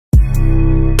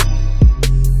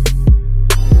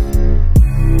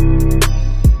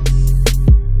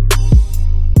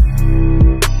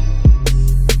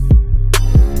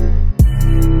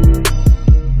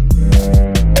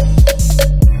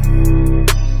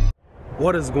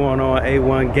What is going on,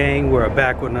 A1 gang? We're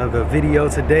back with another video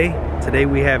today. Today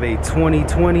we have a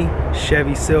 2020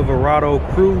 Chevy Silverado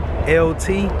Crew LT,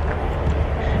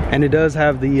 and it does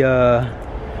have the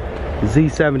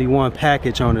Z71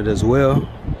 package on it as well.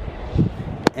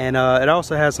 And it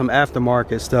also has some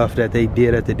aftermarket stuff that they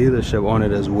did at the dealership on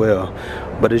it as well.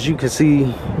 But as you can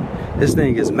see, this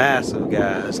thing is massive,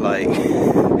 guys. Like,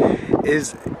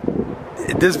 this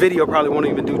video probably won't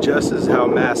even do justice how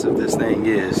massive this thing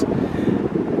is.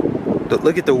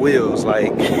 Look at the wheels,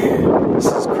 like, this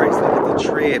is crazy. Look at the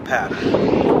tread pattern.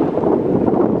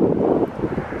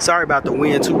 Sorry about the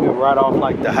wind too, we're right off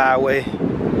like the highway.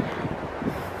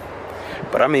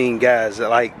 But I mean, guys,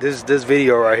 like this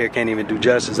video right here can't even do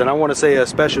justice. And I want to say a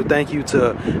special thank you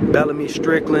to Bellamy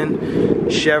Strickland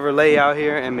Chevrolet out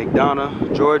here in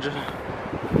McDonough, Georgia.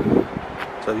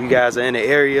 So if you guys are in the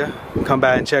area, come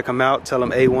by and check them out. Tell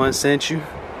them A1 sent you.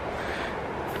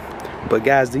 But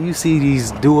guys, do you see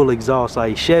these dual exhausts?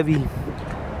 Like Chevy,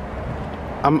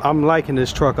 I'm liking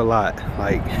this truck a lot.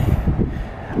 Like,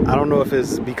 I don't know if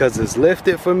it's because it's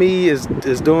lifted for me, is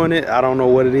doing it. I don't know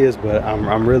what it is, but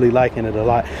I'm really liking it a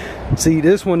lot. See,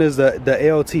 this one is the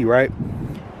LT, right?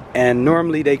 And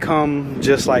normally they come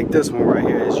just like this one right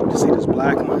here. As you can see, this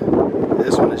black one.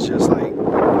 This one is just like,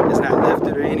 it's not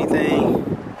lifted or anything.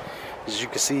 As you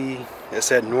can see,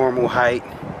 it's at normal height.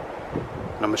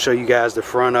 I'm gonna show you guys the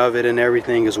front of it and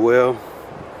everything as well.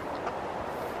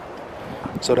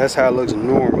 So that's how it looks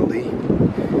normally.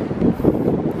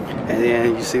 And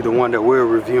then you see the one that we're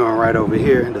reviewing right over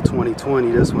here, the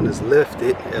 2020. This one is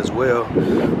lifted as well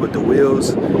with the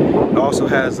wheels. It also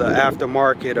has an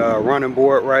aftermarket running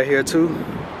board right here too,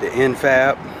 the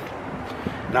n-fab.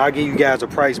 And I'll give you guys a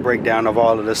price breakdown of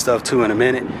all of this stuff too in a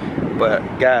minute. But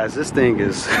guys, this thing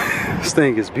is this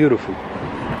thing is beautiful.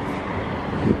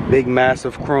 Big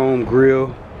massive chrome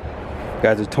grille.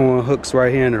 Got the torn hooks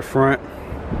right here in the front.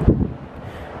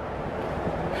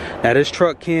 Now this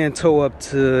truck can tow up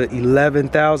to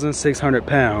 11,600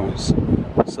 pounds.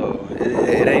 So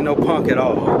it ain't no punk at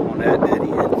all on that end.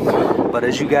 But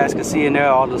as you guys can see in there,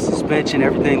 all the suspension,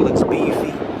 everything looks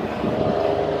beefy.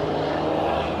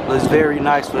 Looks very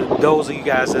nice for those of you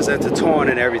guys that's into towing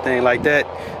and everything like that.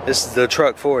 This is the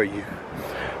truck for you.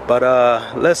 But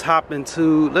let's hop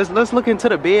into, let's look into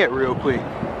the bed real quick.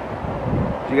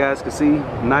 You guys can see,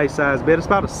 nice size bed. It's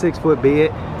about a 6-foot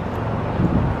bed.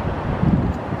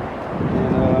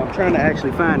 And I'm trying to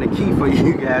actually find the key for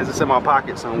you guys. It's in my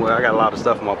pocket somewhere. I got a lot of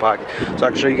stuff in my pocket, so I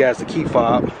can show you guys the key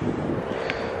fob.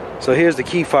 So here's the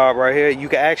key fob right here. You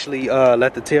can actually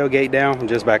let the tailgate down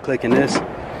just by clicking this.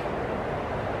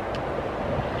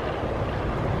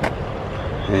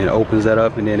 And it opens that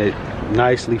up, and then it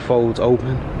nicely folds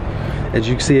open. As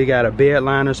you can see, it got a bed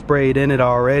liner sprayed in it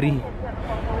already.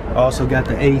 Also got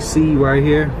the AC right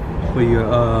here for your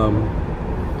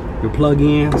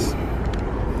plug-ins.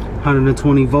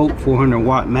 120 volt, 400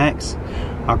 watt max.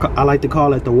 I like to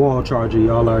call it the wall charger,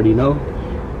 y'all already know.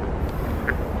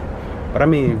 But I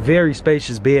mean, very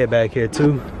spacious bed back here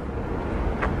too.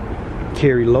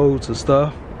 Carry loads of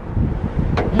stuff.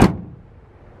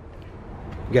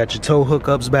 You got your tow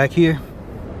hookups back here.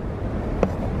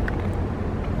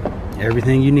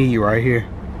 Everything you need right here.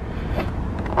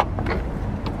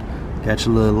 Got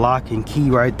your little lock and key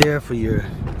right there for your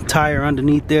tire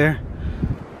underneath there.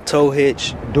 Tow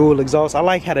hitch, dual exhaust. I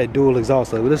like how that dual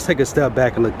exhaust looks. Let's take a step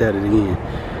back and look at it again.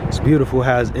 It's beautiful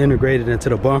how it's integrated into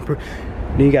the bumper.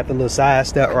 Then you got the little side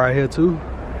step right here too.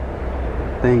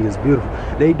 Thing is beautiful.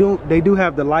 They do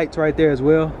have the lights right there as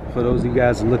well. For those of you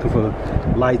guys who are looking for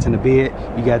lights in the bed,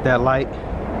 you got that light.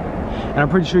 And I'm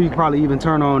pretty sure you can probably even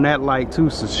turn on that light too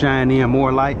to shine in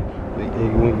more light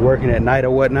when you're working at night or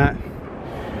whatnot.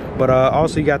 But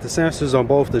also you got the sensors on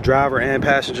both the driver and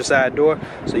passenger side door,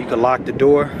 so you can lock the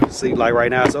door. See, like right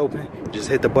now it's open. Just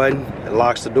hit the button, it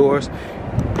locks the doors.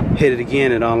 Hit it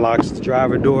again, it unlocks the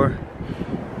driver door,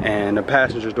 and the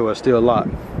passenger door is still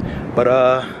locked. But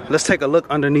let's take a look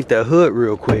underneath the hood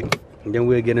real quick, and then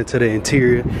we'll get into the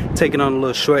interior, taking on a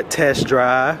little short test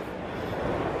drive.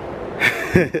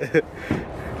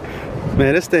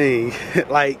 Man, this thing,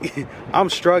 like, I'm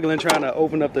struggling trying to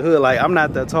open up the hood. Like, I'm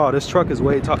not that tall. This truck is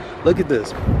way tall. Look at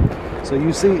this. So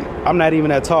you see, I'm not even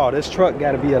that tall. This truck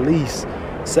got to be at least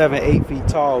 7-8 feet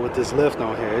tall with this lift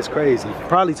on here. It's crazy.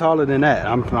 Probably taller than that.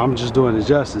 I'm just doing it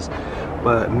justice.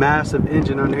 But massive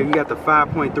engine under here. You got the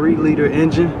 5.3 liter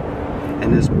engine,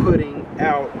 and it's putting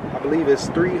out, I believe it's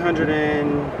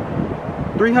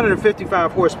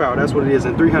 355 horsepower. That's what it is,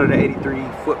 and 383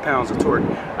 foot-pounds of torque.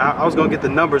 I was gonna get the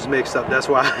numbers mixed up. That's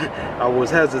why I was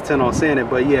hesitant on saying it.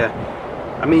 But yeah,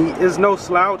 I mean, it's no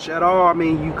slouch at all. I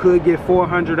mean, you could get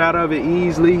 400 out of it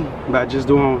easily by just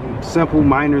doing simple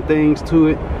minor things to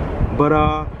it. But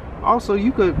also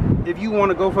you could, if you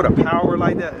want to go for the power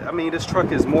like that, I mean, this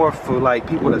truck is more for like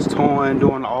people that's towing,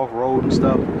 doing the off-road and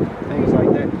stuff, things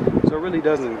like that. So it really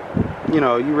doesn't, you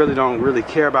know, you really don't really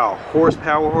care about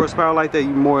horsepower like that.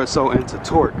 You're more so into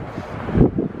torque.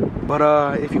 But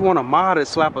if you want to mod it,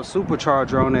 slap a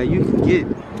supercharger on there, you can get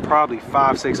probably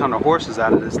 500-600 horses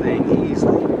out of this thing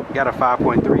easily. You got a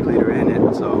 5.3 liter in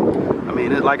it, so I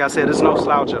mean, like I said, it's no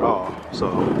slouch at all. So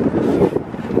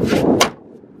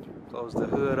close the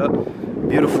hood up.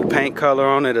 Beautiful paint color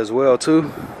on it as well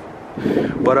too.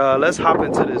 But let's hop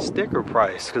into the sticker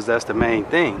price, because that's the main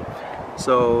thing.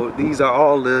 So these are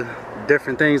all the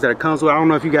different things that it comes with. I don't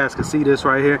know if you guys can see this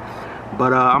right here,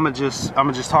 but I'm gonna just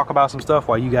talk about some stuff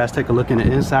while you guys take a look in the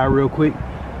inside real quick.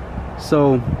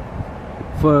 So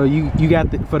for you got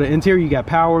for the interior, you got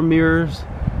power mirrors,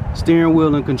 steering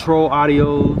wheel and control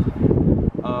audio.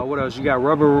 What else? You got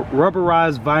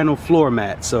rubberized vinyl floor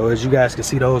mats. So as you guys can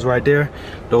see those right there,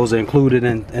 those are included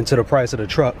into the price of the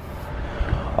truck.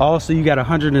 Also, you got a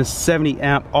 170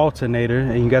 amp alternator,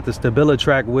 and you got the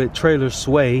StabiliTrak with trailer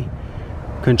sway,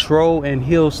 control and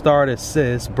hill start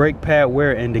assist, brake pad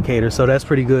wear indicator. So that's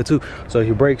pretty good too. So if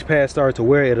your brake pad start to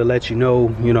wear, it'll let you know,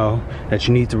 that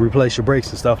you need to replace your brakes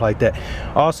and stuff like that.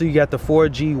 Also, you got the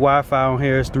 4G Wi-Fi on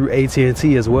here. It's through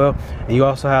AT&T as well, and you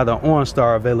also have the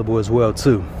OnStar available as well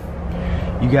too.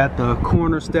 You got the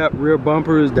corner step rear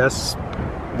bumpers. That's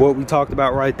what we talked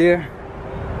about right there.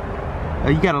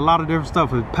 You got a lot of different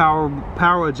stuff with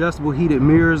power adjustable heated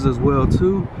mirrors as well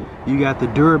too. You got the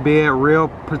Durabed rail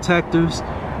protectors.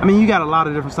 I mean, you got a lot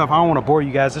of different stuff. I don't want to bore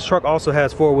you guys. This truck also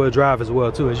has 4-wheel drive as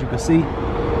well too, as you can see.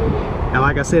 And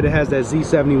like I said, it has that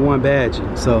Z71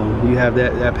 badging, so you have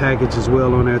that package as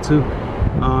well on there too.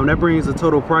 That brings the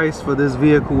total price for this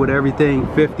vehicle with everything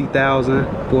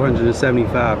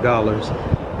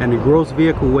 $50,475, and the gross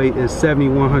vehicle weight is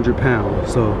 7,100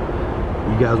 pounds. So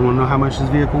you guys want to know how much this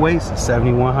vehicle weighs? It's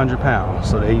 7,100 pounds.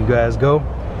 So there you guys go.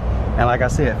 And like I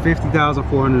said,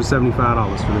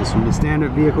 $50,475 for this one. The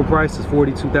standard vehicle price is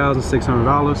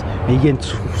 $42,600, and you're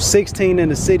getting 16 in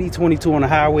the city, 22 on the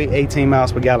highway, 18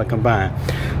 miles per gallon combined.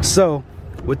 So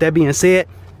with that being said,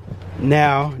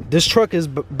 now this truck is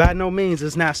by no means,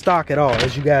 it's not stock at all.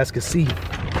 As you guys can see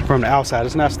from the outside,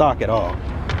 it's not stock at all.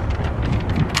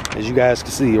 As you guys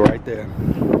can see right there.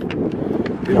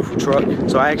 Beautiful truck.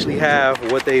 So I actually have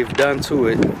what they've done to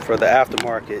it for the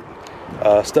aftermarket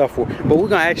stuff for, but we're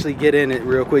gonna actually get in it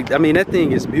real quick. I mean, that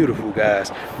thing is beautiful,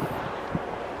 guys.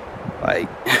 Like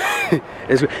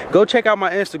go check out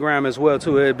my Instagram as well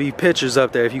too. It'll be pictures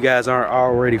up there if you guys aren't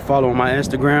already following my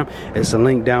Instagram. It's a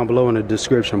link down below in the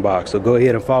description box, so go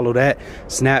ahead and follow that.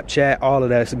 Snapchat, all of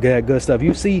that good stuff.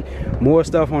 You see more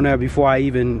stuff on there before I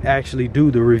even actually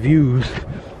do the reviews.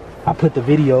 I put the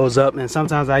videos up, and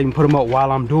sometimes I even put them up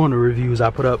while I'm doing the reviews.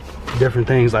 I put up different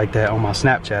things like that on my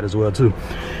Snapchat as well too.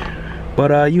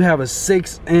 But you have a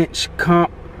 6-inch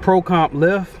Pro Comp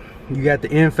lift. You got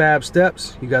the n-fab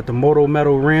steps. You got the Moto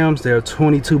Metal rims. They're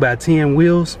 22x10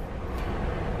 wheels.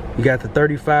 You got the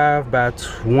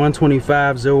 35x125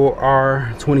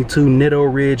 0R22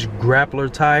 Nitto Ridge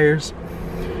grappler tires.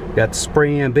 You got the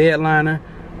spray-in bed liner,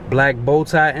 black bow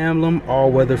tie emblem,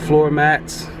 all-weather floor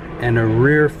mats, and the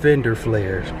rear fender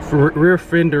flares, rear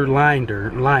fender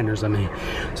liners. I mean,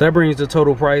 so that brings the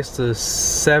total price to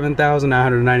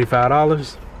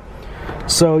 $7,995.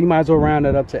 So you might as well round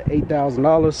it up to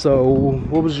 $8,000. So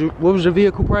what was your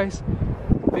vehicle price?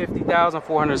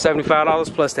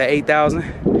 $50,475 plus the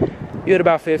 $8,000. You had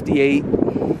about 58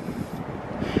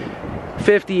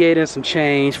 and some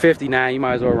change, 59. You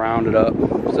might as well round it up.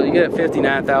 So you get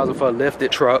 59,000 for a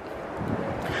lifted truck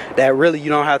that really you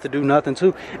don't have to do nothing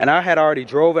to. And I had already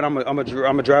drove it. I'm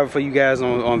a driver for you guys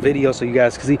on video, so you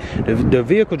guys can see the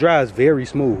vehicle drives very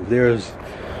smooth. There's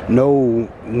no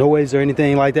noise or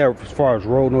anything like that as far as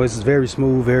road noise. It's very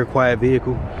smooth, very quiet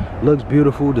vehicle. Looks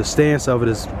beautiful. The stance of it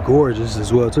is gorgeous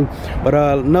as well too. But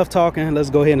enough talking, let's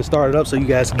go ahead and start it up so you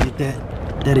guys can get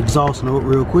that exhaust note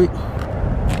real quick.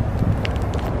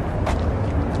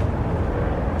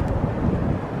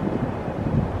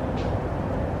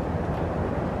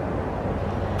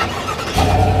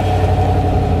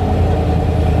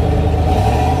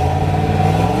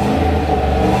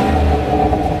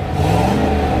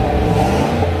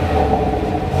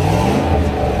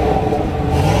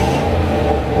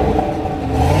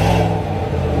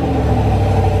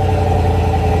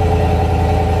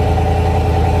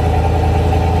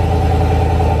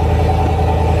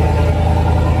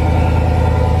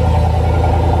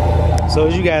 So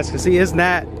as you guys can see, it's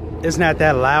not it's not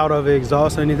that loud of an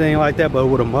exhaust or anything like that, but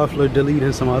with a muffler delete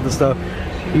and some other stuff,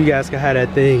 you guys can have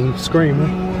that thing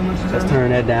screaming. Let's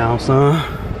turn that down,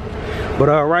 son. But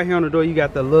right here on the door, you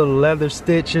got the little leather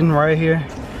stitching right here.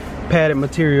 Padded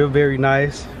material, very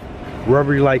nice.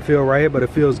 Rubbery like feel right here, but it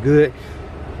feels good.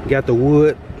 You got the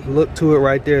wood look to it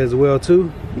right there as well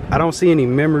too. I don't see any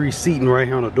memory seating right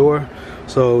here on the door,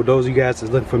 so those of you guys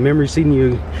that's looking for memory seating,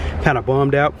 you kind of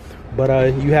bummed out.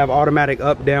 But you have automatic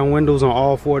up down windows on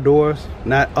all 4 doors.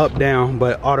 Not up down,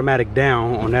 but automatic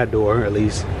down on that door at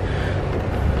least.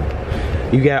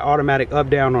 You got automatic up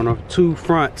down on the 2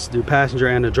 fronts, the passenger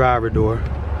and the driver door.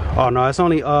 Oh no, it's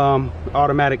only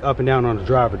automatic up and down on the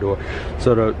driver door.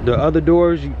 So the other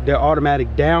doors, they're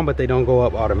automatic down, but they don't go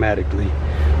up automatically.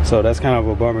 So that's kind of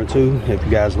a bummer too, if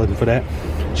you guys are looking for that.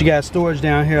 But you got storage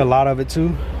down here, a lot of it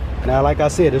too. Now, like I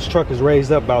said, this truck is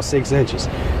raised up about 6 inches.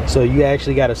 So you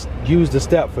actually got to use the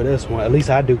step for this one. At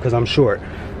least I do, because I'm short.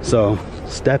 So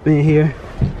step in here.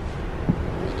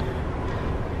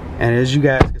 And as you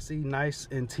guys can see, nice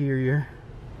interior.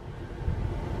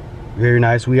 Very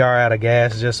nice. We are out of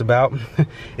gas just about.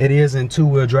 It is in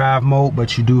 2-wheel drive mode,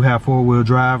 but you do have 4-wheel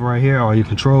drive right here. All your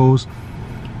controls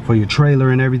for your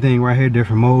trailer and everything right here,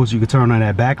 different modes. You can turn on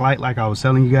that backlight like I was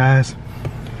telling you guys.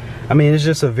 I mean, it's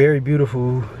just a very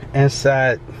beautiful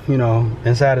inside. You know,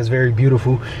 inside is very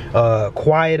beautiful.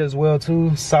 Quiet as well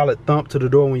too. Solid thump to the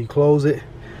door when you close it.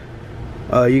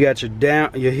 You got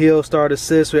your hill start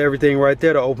assist with everything right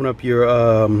there to open up your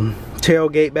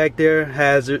tailgate back there,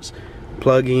 hazards,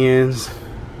 plug-ins,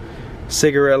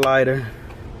 cigarette lighter,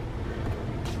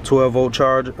 12-volt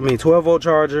charger. 12-volt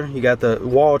charger. You got the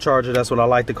wall charger, that's what I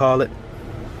like to call it.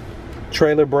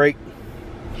 Trailer brake,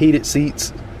 heated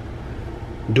seats,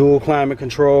 dual climate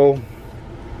control.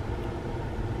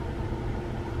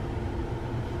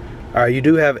 Alright, you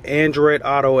do have Android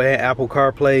Auto and Apple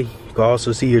CarPlay. You can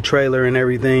also see your trailer and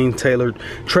everything.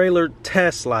 Trailer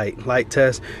test light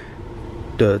test.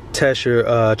 To test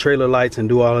your trailer lights and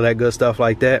do all of that good stuff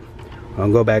like that.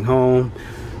 I'll go back home.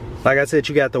 Like I said,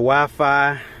 you got the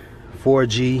Wi-Fi,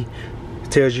 4G.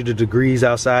 It tells you the degrees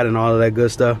outside and all of that good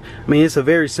stuff. I mean, it's a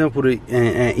very simple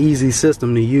and easy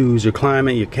system to use. Your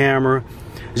climate, your camera.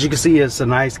 As you can see, it's a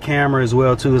nice camera as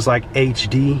well too. It's like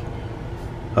HD.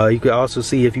 You can also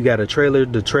see if you got a trailer,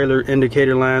 the trailer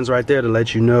indicator lines right there to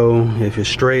let you know if it's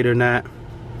straight or not.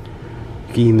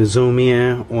 You can even zoom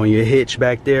in on your hitch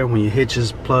back there when your hitch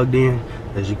is plugged in,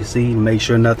 as you can see, make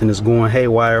sure nothing is going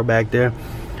haywire back there.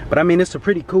 But I mean, it's a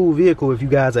pretty cool vehicle if you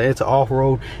guys are into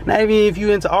off-road. Not even if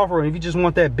you're into off-road, if you just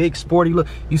want that big sporty look.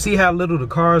 You see how little the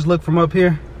cars look from up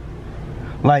here?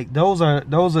 Like that's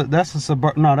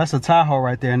a Tahoe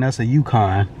right there, and that's a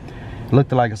Yukon. It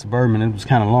looked like a Suburban. It was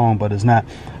kind of long, but it's not.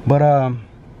 But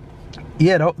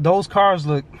yeah, those cars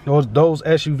look, those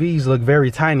SUVs look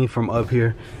very tiny from up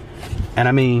here. And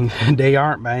I mean, they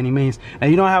aren't by any means. Now,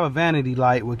 you don't have a vanity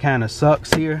light, what kind of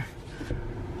sucks here.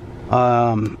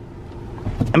 I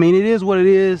mean, it is what it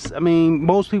is. I mean,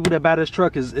 most people that buy this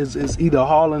truck is either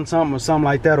hauling something or something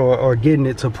like that, or getting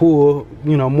it to pull,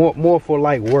 you know, more for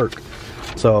light work.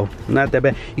 So not that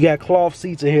bad. You got cloth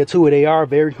seats in here too. They are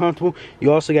very comfortable.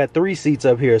 You also got 3 seats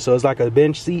up here, so it's like a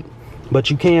bench seat, but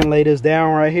you can lay this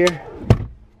down right here.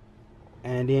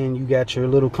 And then you got your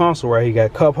little console right here. You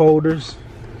got cup holders,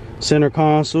 center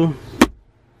console,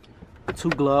 2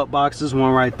 glove boxes,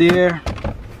 one right there.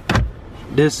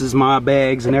 This is my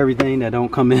bags and everything that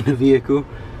don't come in the vehicle.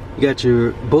 You got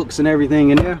your books and everything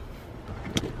in there.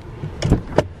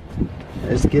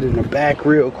 Let's get in the back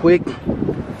real quick.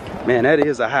 Man, that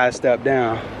is a high step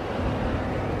down.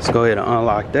 Let's go ahead and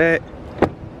unlock that.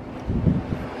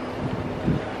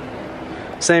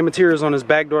 Same materials on this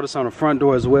back door that's on the front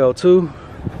door as well too.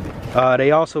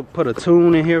 They also put a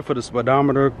tune in here for the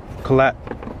speedometer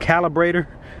calibrator.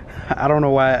 I don't know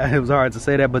why it was hard to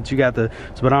say that, but you got the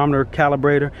speedometer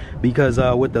calibrator because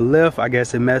with the lift, I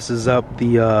guess it messes up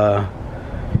the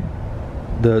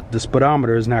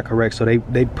speedometer is not correct. So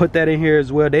they put that in here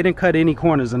as well. They didn't cut any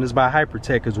corners, and it's by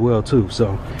Hypertech as well too.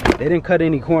 So they didn't cut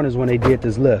any corners when they did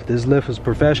this lift. This lift is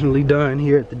professionally done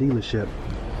here at the dealership.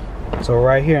 So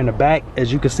right here in the back,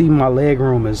 as you can see, my leg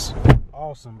room is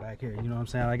awesome back here. You know what I'm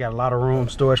saying? I got a lot of room,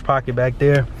 storage pocket back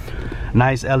there.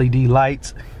 Nice LED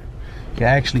lights. You can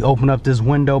actually open up this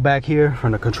window back here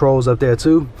from the controls up there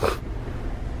too.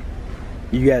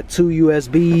 You got 2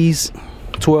 USBs,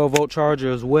 12-volt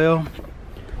charger as well.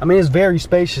 I mean, it's very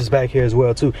spacious back here as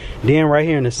well too. Then right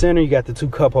here in the center, you got the 2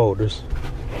 cup holders.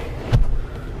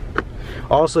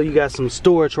 Also, you got some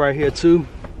storage right here too.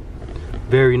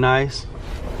 Very nice.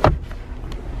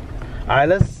 right,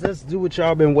 let's do what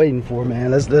y'all been waiting for,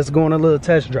 man. Let's go on a little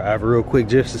test drive real quick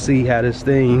just to see how this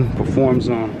thing performs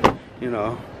on, you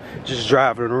know, just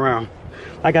driving it around.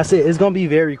 Like I said, it's gonna be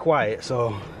very quiet,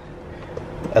 so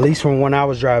at least from when I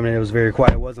was driving it was very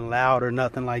quiet. It wasn't loud or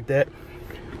nothing like that.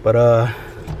 But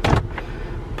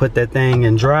put that thing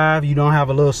in drive. You don't have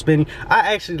a little spinning.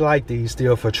 I actually like these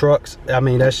still for trucks. I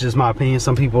mean, that's just my opinion.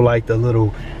 Some people like the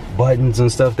little buttons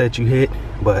and stuff that you hit,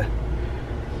 but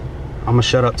I'm gonna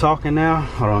shut up talking now.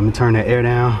 Hold on, let me turn that air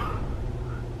down.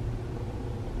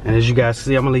 And as you guys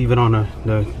see, I'm gonna leave it on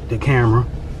the camera.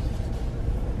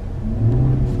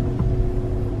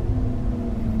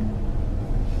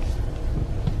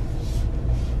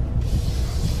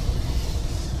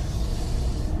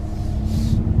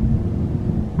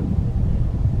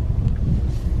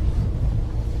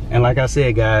 And like I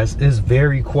said, guys, it's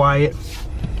very quiet.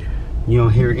 You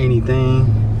don't hear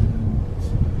anything.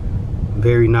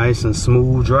 Very nice and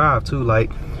smooth drive too.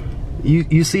 Like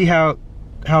you see how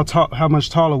much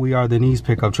taller we are than these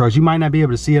pickup trucks. You might not be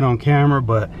able to see it on camera,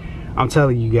 but I'm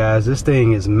telling you guys, this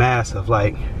thing is massive.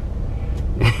 Like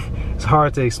it's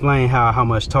hard to explain how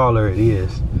much taller it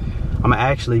is. I'm gonna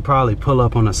actually probably pull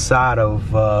up on the side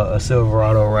of a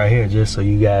Silverado right here just so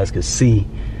you guys can see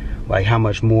like how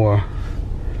much more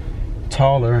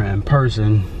taller in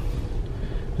person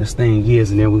this thing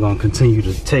is, and then we're gonna continue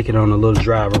to take it on a little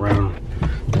drive around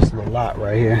this little lot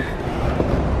right here.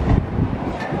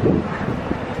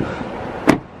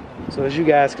 So as you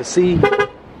guys can see,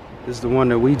 this is the one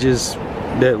that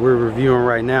we're reviewing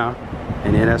right now,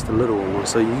 and then that's the little one.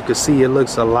 So you can see it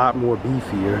looks a lot more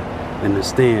beefier in the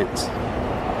stance.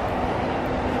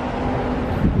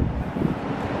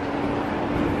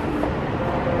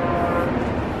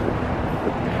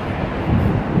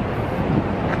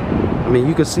 I mean,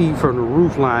 you can see from the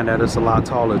roof line that it's a lot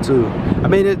taller too. I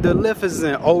mean, the lift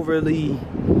isn't overly,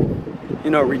 you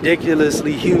know,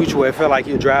 ridiculously huge where it feel like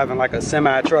you're driving like a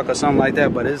semi truck or something like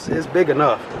that, but it's big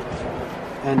enough.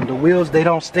 And the wheels, they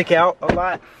don't stick out a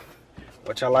lot,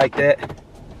 which I like that.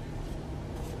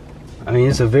 I mean,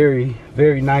 it's a very,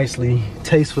 very nicely,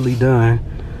 tastefully done.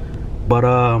 But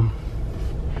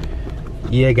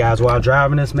yeah, guys, while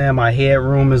driving this, man, my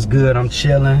headroom is good. I'm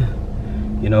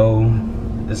chilling, you know.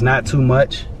 It's not too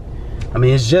much. I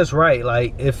mean, it's just right.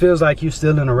 Like, it feels like you're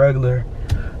still in a regular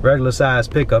size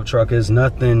pickup truck. It's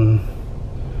nothing,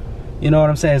 you know what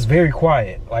I'm saying? It's very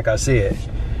quiet, like I said.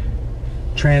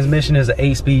 Transmission is an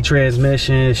 8-speed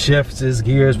transmission. It shifts its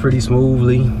gears pretty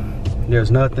smoothly.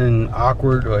 There's nothing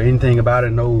awkward or anything about it.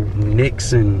 No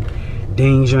nicks and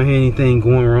dings or anything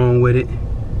going wrong with it.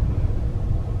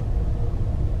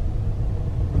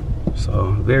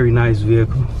 So, very nice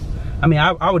vehicle. I mean,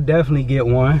 I would definitely get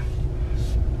one.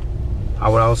 I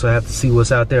would also have to see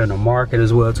what's out there in the market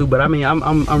as well too. But I mean,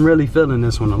 I'm really feeling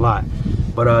this one a lot.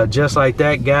 But just like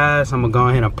that, guys, I'm gonna go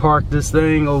ahead and park this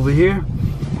thing over here.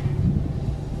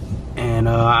 And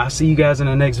I'll see you guys in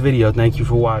the next video. Thank you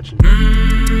for watching.